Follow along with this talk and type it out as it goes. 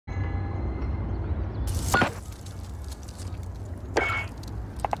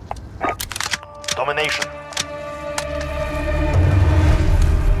Domination.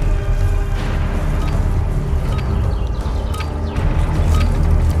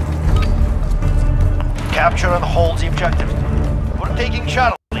 Capture and hold the objective. We're taking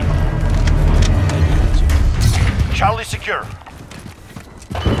Charlie. Charlie secure.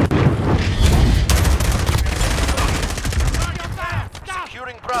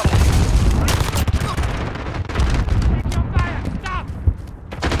 Securing Bravo.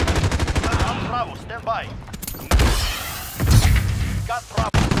 On Bravo, stand by. Got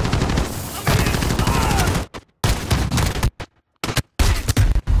Bravo.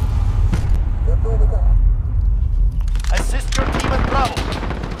 Assist your team at Bravo.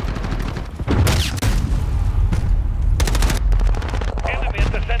 Enemy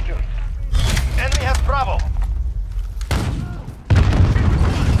at the center. Enemy has Bravo.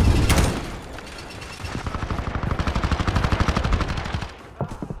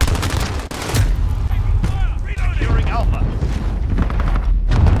 Securing Alpha.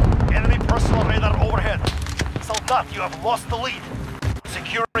 Enemy personal radar overhead. Soldat, you have lost the lead.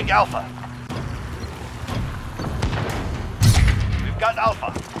 Securing Alpha. We've got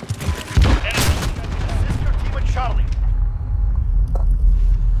Alpha. Assist your team at Charlie.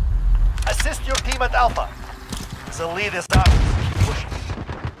 Assist your team at Alpha. The lead is ours. Keep pushing.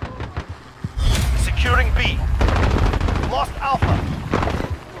 Securing B. Lost Alpha.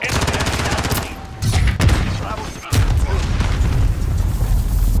 Enemy has the lead. Bravo C.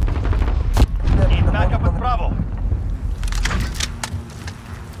 Need backup at Bravo.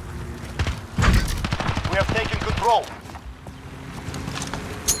 We have taken control.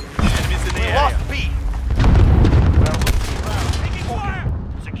 Enemies in the We area. lost B. We are losing Bravo. Taking fire.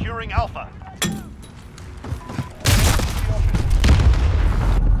 Securing Alpha.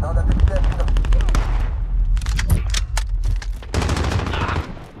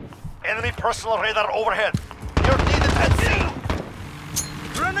 Enemy personal radar overhead. You're needed at C.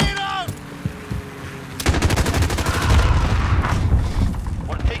 Grenade out!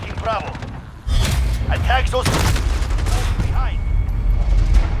 We're taking Bravo. Attack those behind.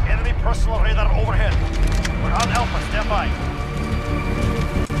 Enemy personal radar overhead. We're on Alpha. Stand by.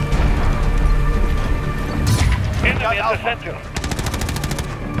 Enemy Got at the Alpha. center.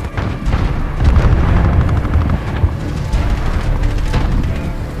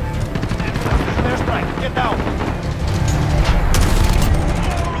 Airstrike. Get down.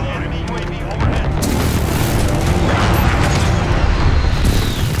 Enemy UAV overhead.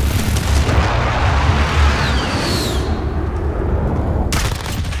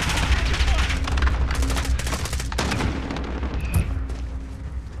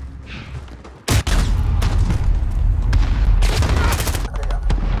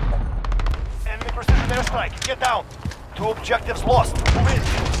 Enemy precision airstrike. Get down. 2 objectives lost. Move in.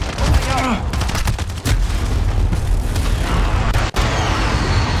 Moving out.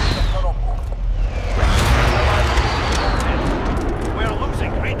 We're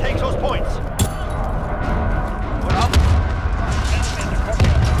losing. Retake those points. We're up.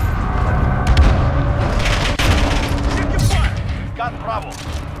 We've got Bravo.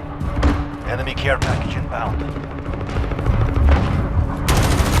 Enemy care package inbound.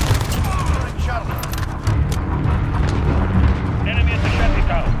 Charlie. Enemy at the shanty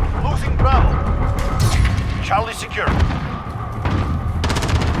town. Losing Bravo. Charlie secure.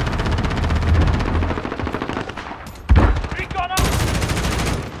 Recon out!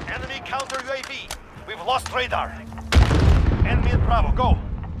 Enemy counter UAV. We've lost radar. Enemy at Bravo. Go.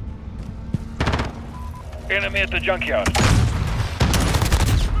 Enemy at the junkyard.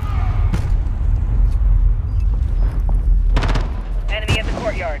 Enemy at the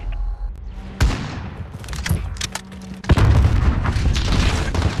courtyard.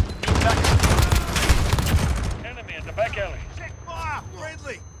 Enemy at the back alley.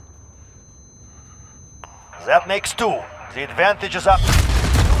 Friendly! That makes 2. The advantage is up.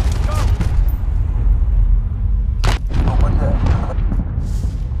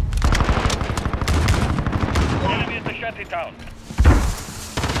 Enemy at the shanty town.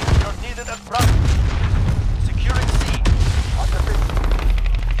 You're needed at Bravo. Securing C.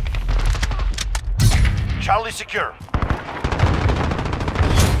 Charlie secure.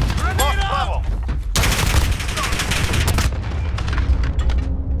 Lost Bravo.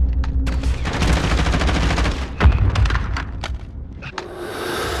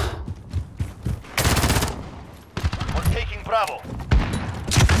 We're taking Bravo.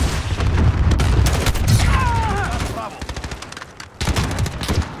 Bravo.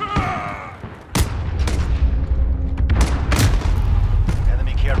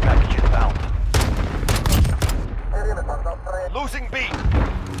 Enemy care package inbound.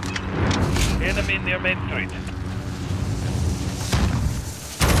 Enemy near Main Street.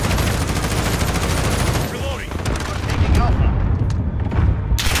 Reloading. We're taking Alpha.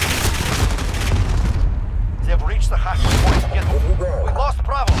 They've reached the halfway point. Get home. We lost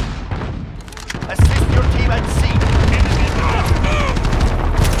Bravo. Assist your team at sea. Enemy at the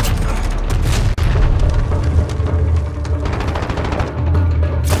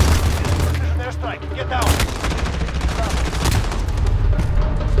Precision airstrike. Get down.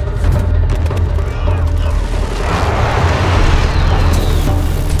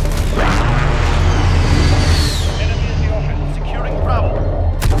 enemy in the office. Securing Bravo.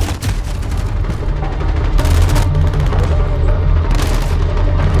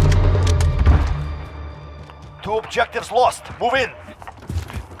 Two objectives lost. Move in.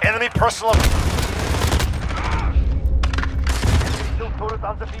 Enemy personal. Enemy still turret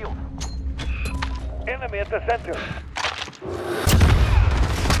on the field. Enemy at the center.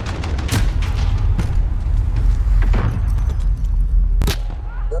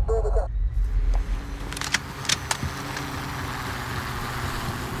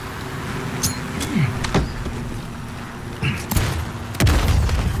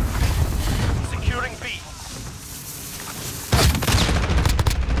 Securing B.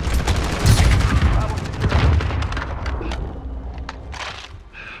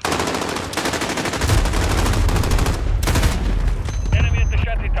 Enemy at the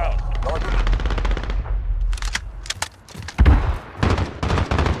shanty town.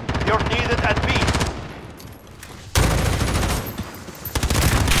 You're needed at B.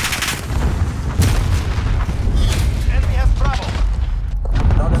 Enemy has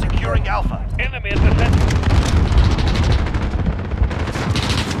Bravo. Securing Alpha. Enemy at the center.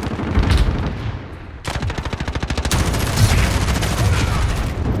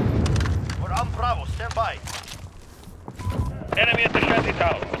 We're on Bravo. Stand by. Enemy at the shanty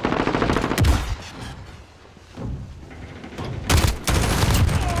town.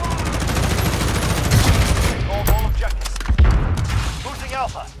 All objectives. Losing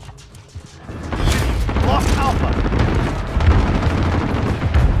Alpha. Lost Alpha.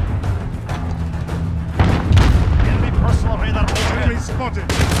 Enemy personal radar overhead.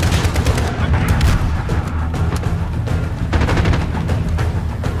 Spotted.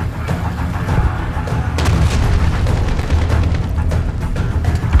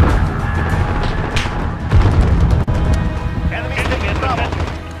 Enemy taking Bravo.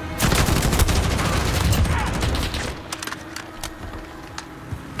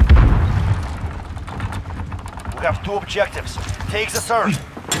 We have two objectives. Take the third.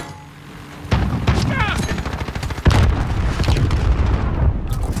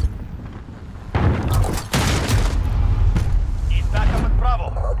 Need backup at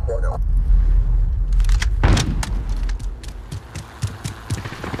Bravo.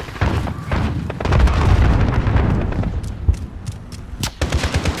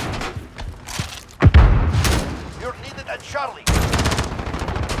 You're needed at Charlie.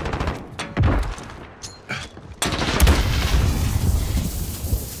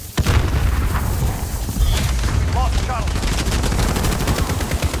 We lost Charlie.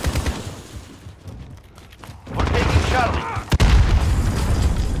 We're taking Charlie.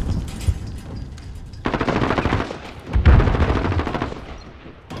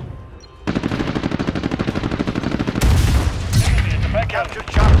 Enemy at the back alley. Capture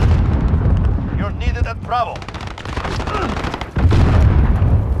Charlie. You're needed at Bravo.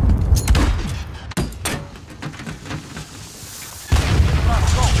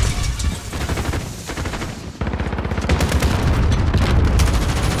 Let's go.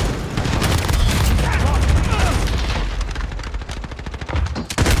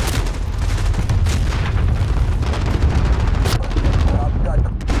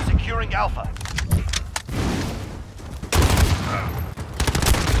 Securing Alpha.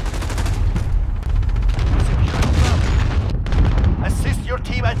 Assist your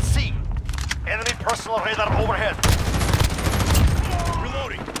team at sea. Enemy personal radar overhead.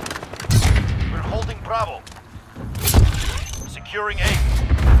 Reloading. We're holding Bravo. Securing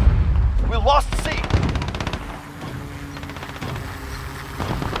A. We lost C.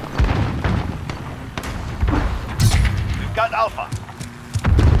 We've got Alpha.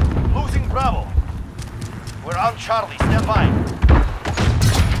 Losing Bravo. We're on Charlie. Stand by.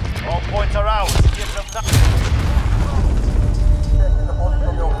 All points are ours. Give them time.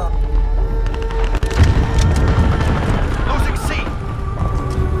 Losing C.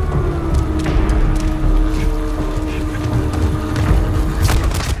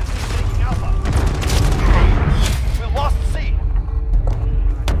 Taking Alpha. We lost C.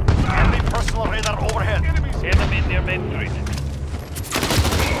 Enemy personal radar overhead. Enemy near Main Street.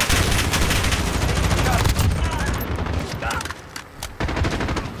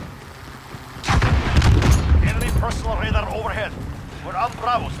 We're on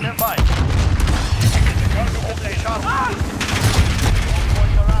Bravo. Stand by. Cargo Holding container. Charlie. All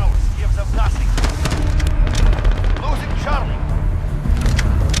points are ours. Give them nothing. Losing Charlie.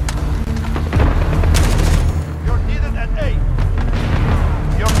 You're needed at A.